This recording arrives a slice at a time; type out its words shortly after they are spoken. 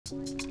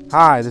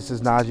Hi, this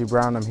is Najee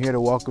Brown. I'm here to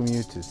welcome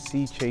you to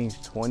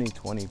Seachange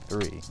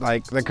 2023.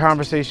 Like, the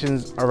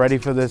conversations already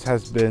for this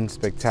has been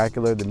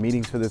spectacular. The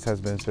meetings for this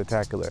has been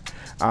spectacular.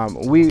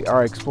 We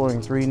are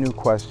exploring 3 new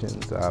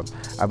questions.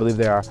 I believe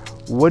they are,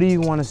 what do you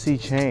want to see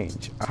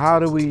change? How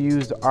do we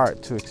use the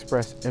art to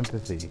express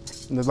empathy?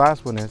 And the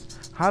last one is,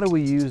 how do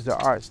we use the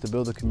arts to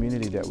build a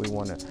community that we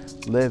want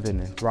to live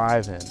in and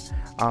thrive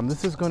in?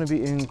 This is going to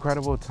be an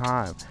incredible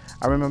time.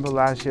 I remember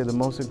last year the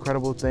most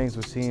incredible things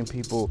were seeing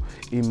people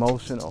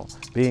emotional,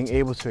 being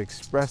able to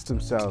express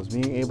themselves,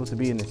 being able to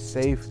be in a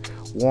safe,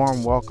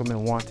 warm, welcome,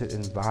 and wanted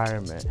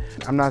environment.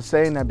 I'm not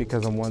saying that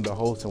because I'm one of the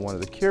hosts and one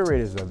of the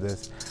curators of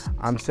this.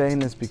 I'm saying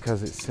this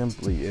because it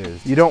simply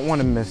is. You don't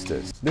want to miss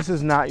this. This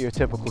is not your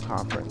typical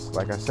conference.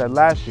 Like I said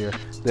last year,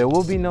 there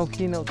will be no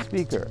keynote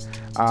speaker.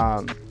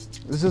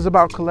 This is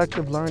about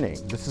collective learning.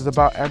 This is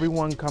about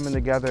everyone coming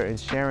together and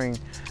sharing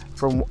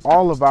from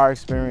all of our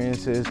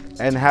experiences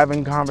and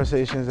having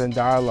conversations and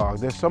dialogue.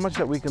 There's so much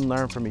that we can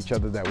learn from each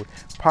other that we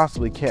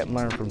possibly can't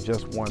learn from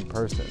just one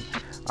person.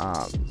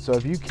 So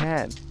if you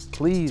can,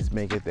 please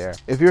make it there.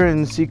 If you're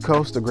in the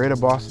Seacoast, the greater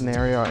Boston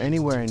area, or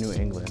anywhere in New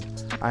England,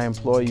 I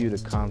implore you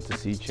to come to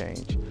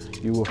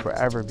Seachange. You will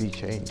forever be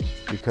changed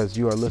because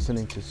you are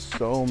listening to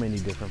so many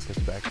different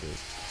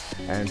perspectives.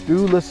 And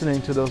through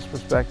listening to those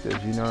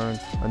perspectives, you learn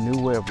a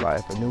new way of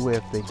life, a new way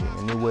of thinking,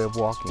 a new way of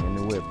walking, a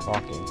new way of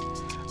talking.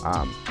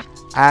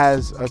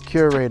 As a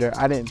curator,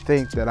 I didn't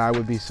think that I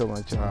would be so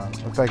much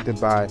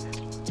affected by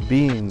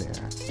being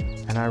there.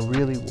 And I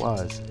really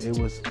was. It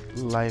was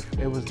life.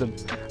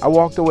 I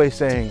walked away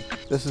saying,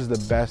 this is the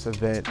best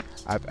event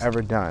I've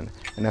ever done.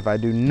 And if I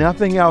do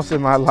nothing else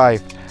in my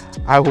life,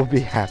 I will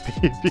be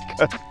happy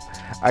because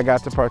I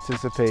got to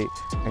participate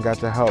and got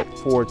to help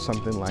forge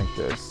something like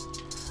this.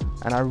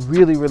 And I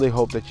really, really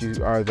hope that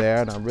you are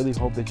there, and I really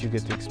hope that you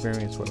get to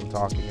experience what I'm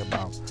talking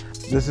about.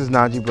 This is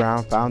Najee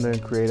Brown, founder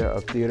and creator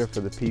of Theater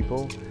for the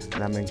People,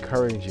 and I'm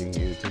encouraging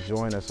you to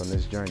join us on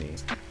this journey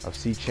of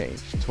Seachange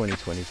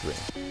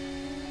 2023.